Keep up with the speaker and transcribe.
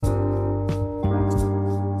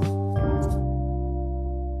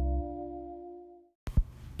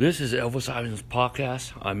This is Elvis Iverson's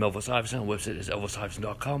podcast. I'm Elvis Iverson. Our website is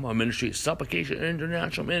elvisiverson.com. Our ministry is Supplication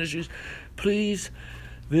International Ministries. Please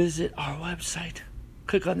visit our website.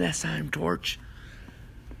 Click on that sign torch.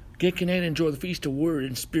 Get connected. Enjoy the feast of word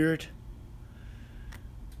and spirit.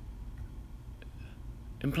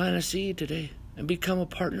 And plant a seed today. And become a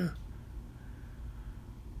partner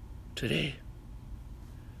today.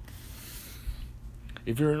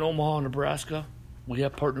 If you're in Omaha, Nebraska, we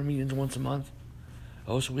have partner meetings once a month.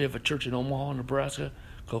 Also, we have a church in Omaha, Nebraska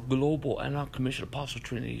called Global Enoch Commission Apostle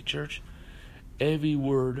Trinity Church. Every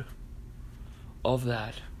word of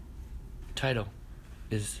that title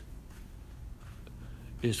is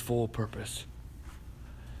full of purpose.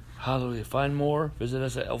 Hallelujah. Find more. Visit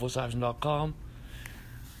us at elvisiverson.com.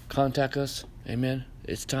 Contact us. Amen.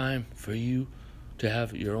 It's time for you to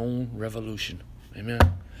have your own revolution. Amen.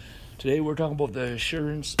 Today we're talking about the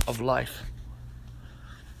assurance of life.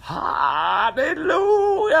 Hallelujah.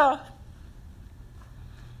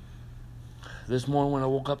 This morning when I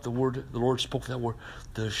woke up, the Lord spoke that word,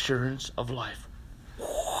 the assurance of life.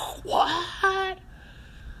 What?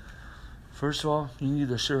 First of all, you need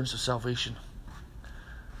the assurance of salvation.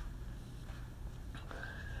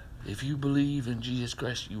 If you believe in Jesus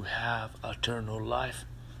Christ, you have eternal life.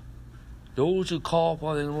 Those who call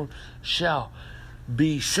upon the Lord shall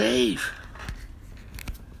be saved.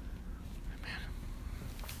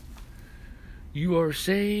 You are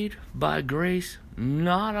saved by grace,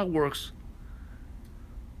 not of works.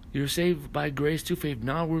 You're saved by grace through faith,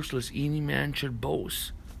 not works, lest any man should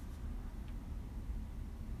boast.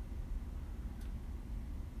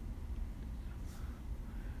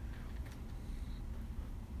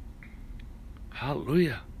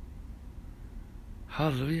 Hallelujah.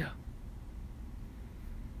 Hallelujah.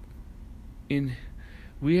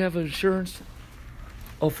 We have assurance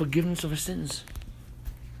of forgiveness of our sins.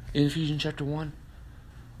 In Ephesians chapter 1,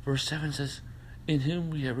 verse 7 says, in whom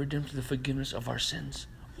we have redemption, the forgiveness of our sins.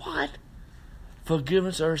 What?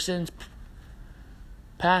 Forgiveness of our sins,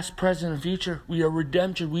 past, present, and future. We are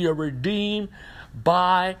redemption. We are redeemed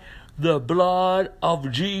by the blood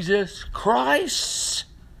of Jesus Christ.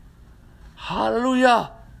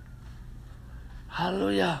 Hallelujah.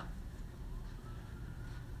 Hallelujah.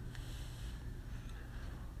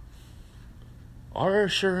 Our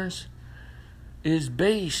assurance is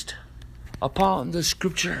based upon the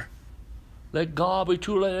scripture. Let God be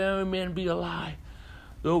true, let every man be a lie.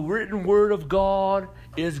 The written word of God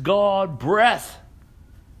is God's breath.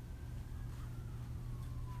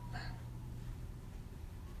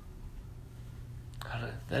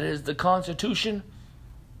 That is the constitution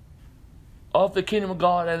of the kingdom of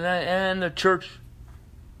God and the church.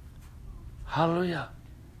 Hallelujah.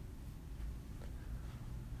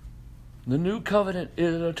 The new covenant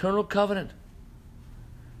is an eternal covenant.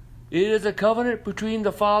 It is a covenant between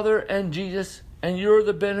the Father and Jesus, and you're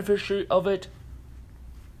the beneficiary of it.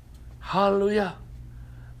 Hallelujah.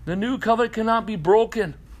 The new covenant cannot be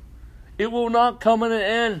broken. It will not come in an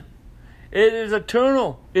end. It is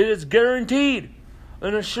eternal. It is guaranteed.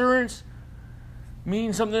 An assurance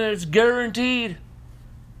means something that is guaranteed,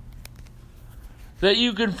 that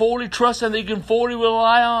you can fully trust and that you can fully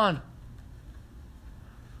rely on.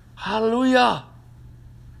 Hallelujah.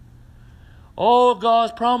 All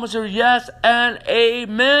God's promises are yes and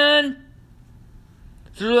amen.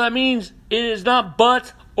 So that means it is not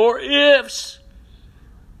buts or ifs.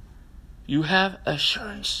 You have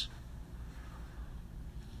assurance.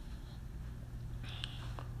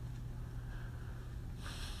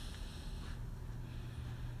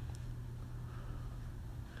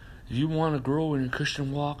 If you want to grow in your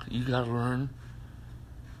Christian walk, you got to learn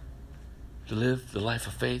to live the life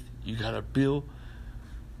of faith. You got to build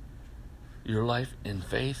your life in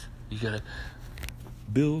faith. You got to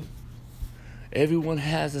build. Everyone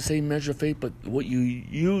has the same measure of faith, but what you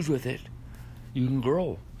use with it, you can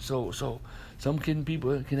grow. So some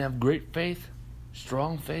people can have great faith,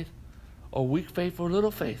 strong faith, or weak faith, or little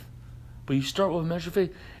faith. But you start with a measure of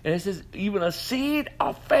faith. And it says, even a seed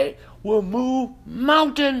of faith will move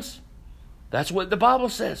mountains. That's what the Bible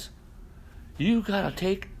says. You got to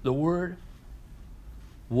take the word,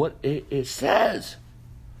 what it says.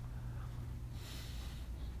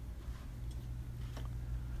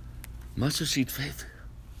 Mustard seed faith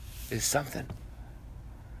is something.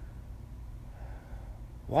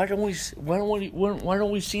 Why don't we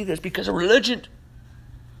see this? Because of religion.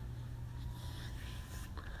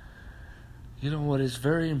 You know what is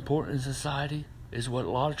very important in society is what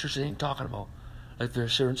a lot of churches ain't talking about, like the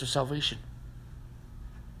assurance of salvation.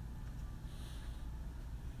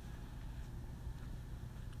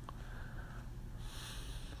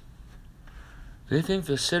 They think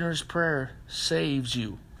the sinner's prayer saves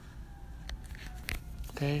you.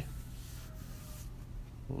 Okay?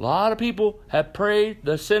 A lot of people have prayed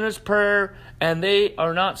the sinner's prayer and they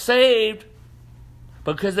are not saved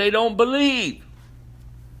because they don't believe.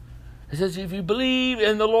 It says, if you believe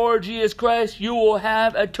in the Lord Jesus Christ, you will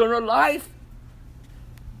have eternal life.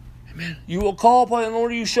 Amen. You will call upon the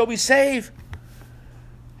Lord, you shall be saved.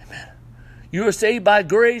 Amen. You are saved by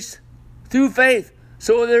grace through faith.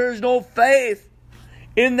 So there is no faith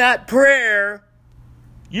in that prayer,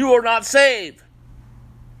 you are not saved.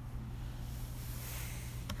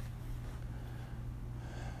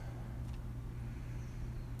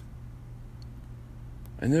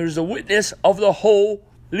 And there's a witness of the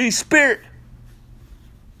Holy Spirit.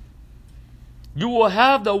 You will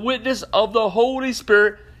have the witness of the Holy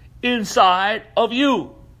Spirit inside of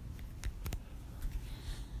you.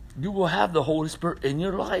 You will have the Holy Spirit in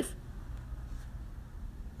your life.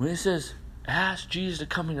 When it says, ask Jesus to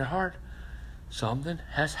come in your heart, something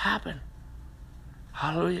has happened.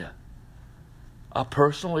 Hallelujah. A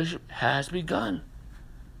personal relationship has begun.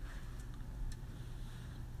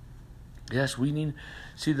 Yes, we need...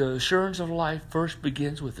 See, the assurance of life first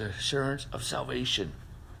begins with the assurance of salvation.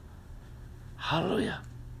 Hallelujah.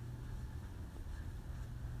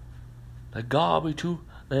 Let God be true.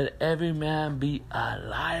 Let every man be a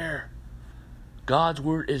liar. God's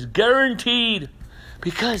word is guaranteed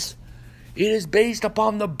because it is based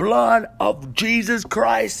upon the blood of Jesus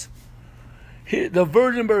Christ. The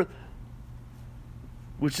virgin birth,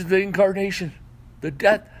 which is the incarnation, the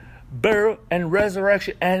death, burial, and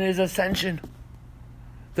resurrection, and his ascension.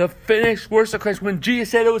 The finished works of Christ. When Jesus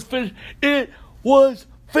said it was finished, it was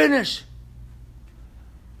finished.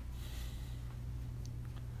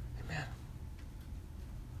 Amen.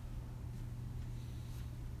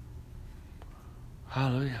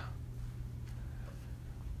 Hallelujah.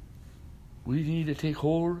 We need to take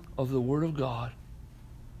hold of the Word of God.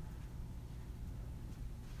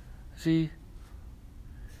 See,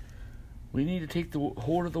 we need to take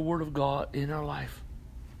hold of the Word of God in our life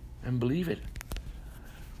and believe it.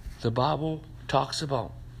 The Bible talks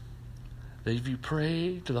about that if you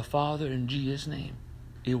pray to the Father in Jesus' name,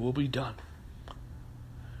 it will be done.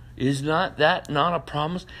 Is not that not a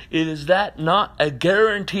promise? Is that not a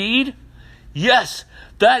guaranteed? Yes,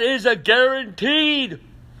 that is a guaranteed.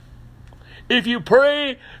 If you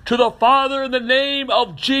pray to the Father in the name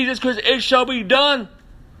of Jesus Christ, it shall be done.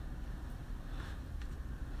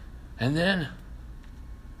 And then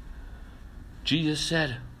Jesus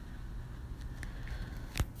said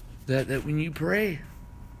that when you pray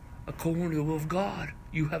according to the will of God,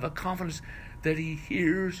 you have a confidence that He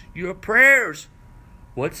hears your prayers.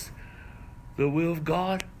 What's the will of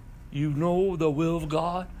God? You know the will of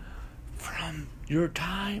God from your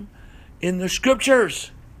time in the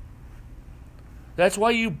Scriptures. That's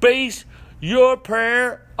why you base your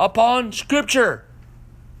prayer upon Scripture.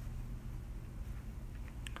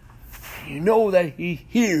 You know that He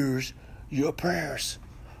hears your prayers.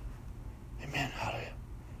 Amen. Hallelujah.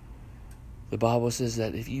 The Bible says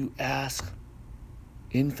that if you ask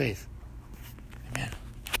in faith, amen,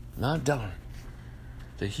 not doubting,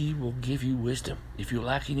 that He will give you wisdom. If you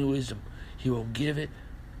lack any wisdom, He will give it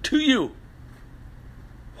to you.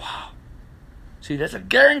 Wow. See, that's a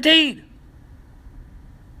guaranteed.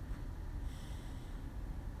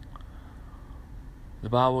 The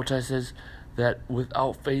Bible says that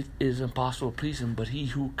without faith it is impossible to please Him, but he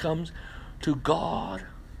who comes to God,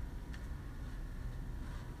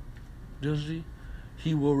 doesn't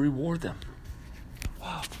He will reward them.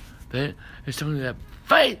 Wow. It's telling you that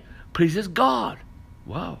faith pleases God.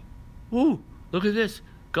 Wow. Woo. Look at this.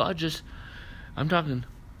 Look at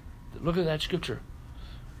that scripture.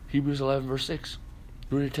 Hebrews 11 verse 6.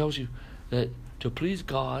 It really tells you that to please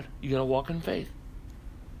God, you got to walk in faith.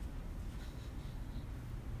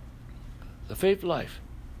 The faith life.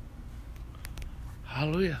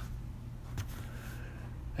 Hallelujah.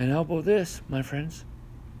 And how about this, my friends?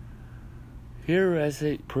 Here as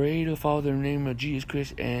they pray to the Father in the name of Jesus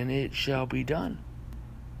Christ, and it shall be done.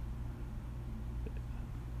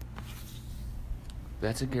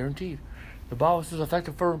 That's a guaranteed. The Bible says,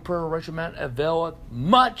 effective fervent prayer of a righteous man availeth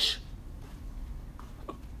much.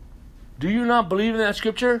 Do you not believe in that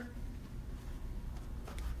scripture?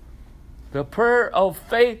 The prayer of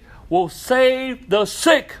faith will save the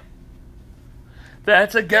sick.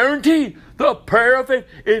 That's a guarantee. The prayer of faith.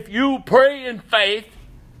 If you pray in faith,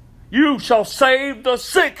 you shall save the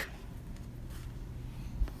sick.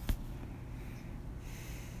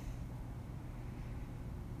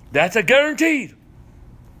 That's a guarantee.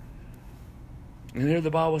 And here the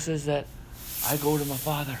Bible says that I go to my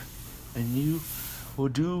Father, and you will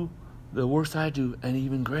do the works I do, and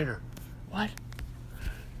even greater. What?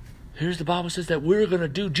 Here's the Bible says that we're going to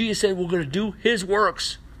do, Jesus said we're going to do his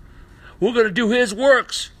works. We're going to do his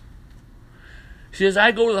works. He says,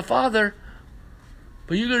 I go to the Father,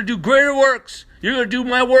 but you're going to do greater works. You're going to do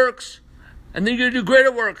my works. And then you're going to do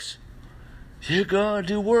greater works. You're going to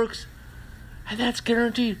do works. And that's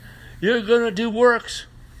guaranteed. You're going to do works.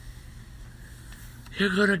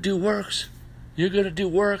 You're going to do works. You're going to do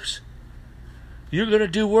works. You're going to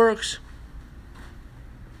do works.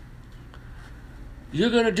 You're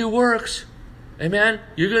going to do works. Amen.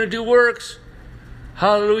 You're going to do works.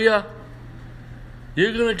 Hallelujah.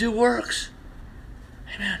 You're going to do works.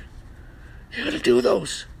 Amen. You're going to do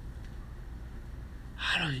those.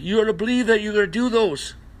 You're going to believe that you're going to do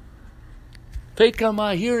those. Faith comes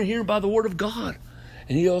by hearing, and hearing by the word of God.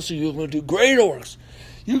 And you're going to do greater works.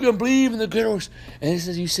 You can believe in the greater works. And it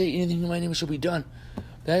says, you say anything in my name shall be done.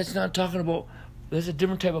 That's not talking about, that's a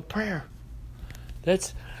different type of prayer.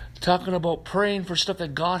 That's talking about praying for stuff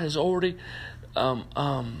that God has already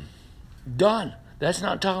done. That's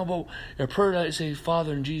not talking about a prayer that you say,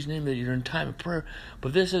 Father, in Jesus' name, that you're in time of prayer.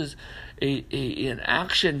 But this is an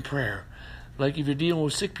action prayer. Like if you're dealing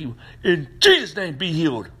with sick people, in Jesus' name, be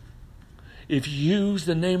healed. If you use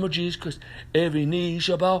the name of Jesus Christ, every knee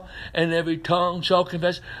shall bow and every tongue shall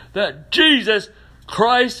confess that Jesus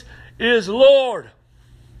Christ is Lord.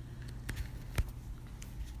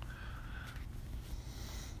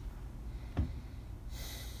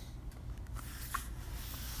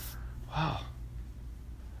 Wow.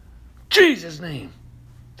 Jesus' name.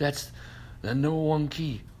 That's the number one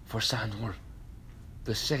key for signs and wonders.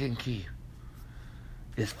 The second key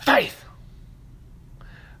is faith.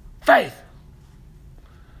 Faith.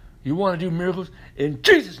 You want to do miracles in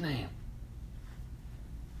Jesus' name.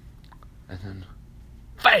 And then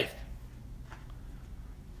faith.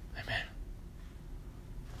 Amen.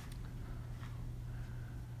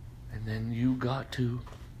 And then you got to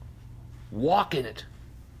walk in it.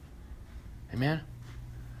 Amen.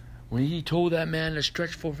 When he told that man to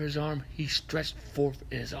stretch forth his arm, he stretched forth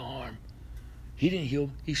his arm. He didn't heal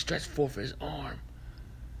him. He stretched forth his arm.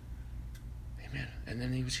 Amen. And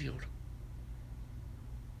then he was healed.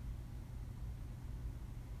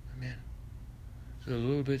 Amen. So a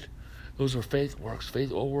little bit, those are faith works.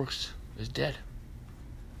 Faith all works is dead.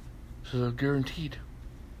 So they're guaranteed.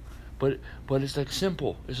 But it's like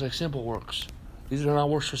simple. It's like simple works. These are not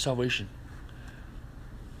works for salvation.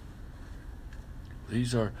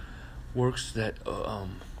 These are works that of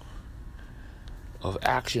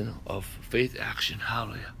action, of faith action.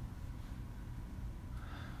 Hallelujah.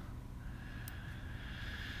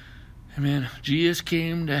 Amen. Jesus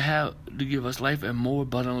came to give us life and more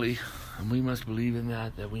abundantly, and we must believe in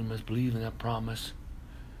that we must believe in that promise.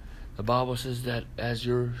 The Bible says that as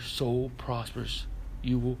your soul prospers,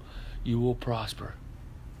 you will prosper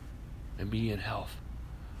and be in health.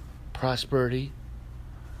 Prosperity,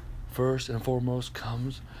 first and foremost,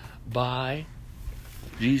 comes by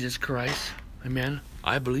Jesus Christ. Amen.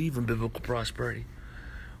 I believe in biblical prosperity,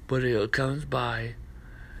 but it comes by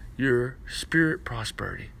your spirit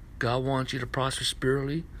prosperity. God wants you to prosper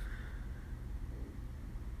spiritually,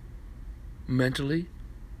 mentally,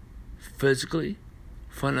 physically,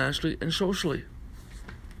 financially, and socially.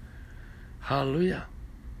 Hallelujah.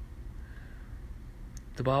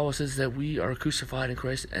 The Bible says that we are crucified in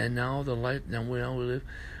Christ, and now the life that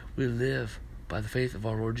we live by the faith of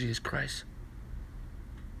our Lord Jesus Christ.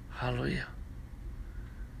 Hallelujah.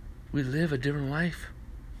 We live a different life.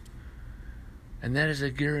 And that is a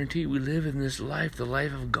guarantee. We live in this life, the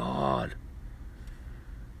life of God.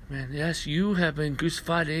 Man, yes, you have been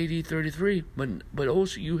crucified in AD 33, but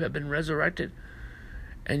also you have been resurrected.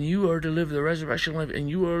 And you are to live the resurrection life, and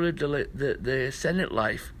you are to live the ascendant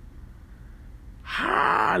life.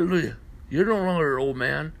 Hallelujah. You're no longer an old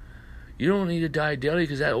man. You don't need to die daily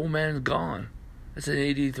because that old man is gone. That's in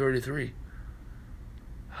AD 33.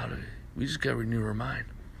 Hallelujah. We just got to renew our mind.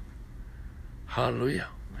 Hallelujah.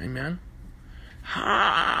 Amen.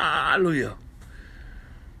 Hallelujah.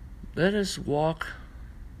 Let us walk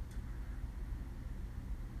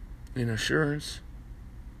in assurance,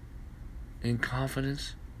 in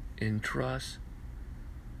confidence, in trust,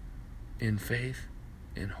 in faith,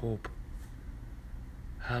 in hope.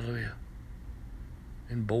 Hallelujah.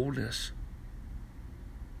 In boldness.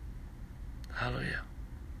 Hallelujah.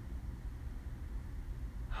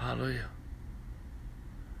 Hallelujah.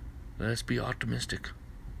 Let us be optimistic.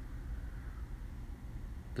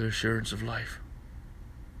 The assurance of life.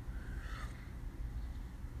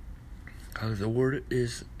 The word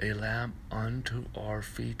is a lamp unto our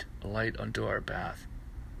feet, a light unto our path.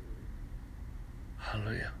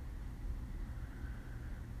 Hallelujah.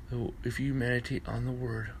 So if you meditate on the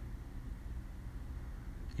word,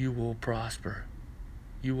 you will prosper.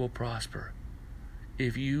 You will prosper.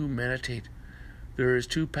 If you meditate, there is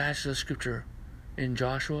 2 passages of scripture in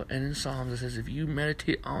Joshua and in Psalms that says if you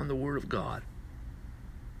meditate on the word of God,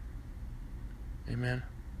 amen,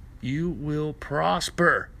 you will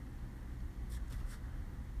prosper.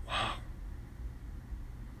 Wow.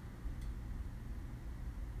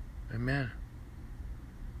 Amen.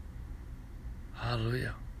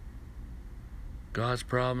 Hallelujah. God's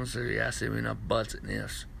promise are yes, they may not buts and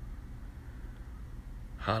ifs.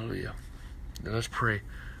 Hallelujah. Let us pray.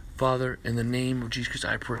 Father, in the name of Jesus Christ,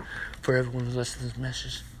 I pray for everyone who listens to this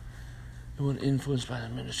message, everyone influenced by the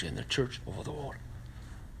ministry and the church over the world.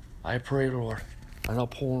 I pray, Lord, an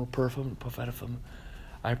outpouring of prayer from prophetic from.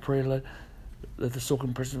 I pray let the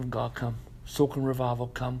soaking presence of God come, soaking revival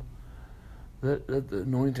come. Let the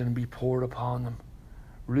anointing be poured upon them.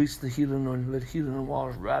 Release the healing anointing. Let healing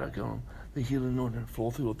waters radical them. The healing anointing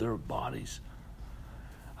flow through their bodies.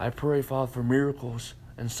 I pray, Father, for miracles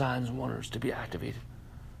and signs and wonders to be activated.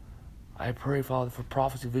 I pray, Father, for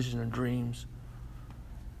prophecy, vision, and dreams.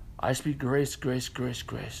 I speak grace, grace, grace,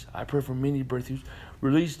 grace. I pray for many breakthroughs.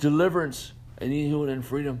 Release deliverance and healing and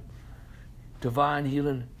freedom. Divine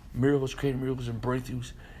healing, miracles, creating miracles and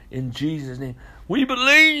breakthroughs. In Jesus' name. We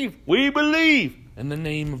believe in the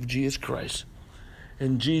name of Jesus Christ.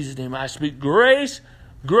 In Jesus' name, I speak grace,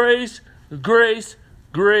 grace, grace,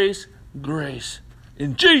 grace, grace.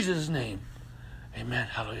 In Jesus' name. Amen.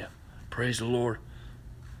 Hallelujah. Praise the Lord.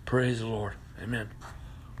 Praise the Lord. Amen.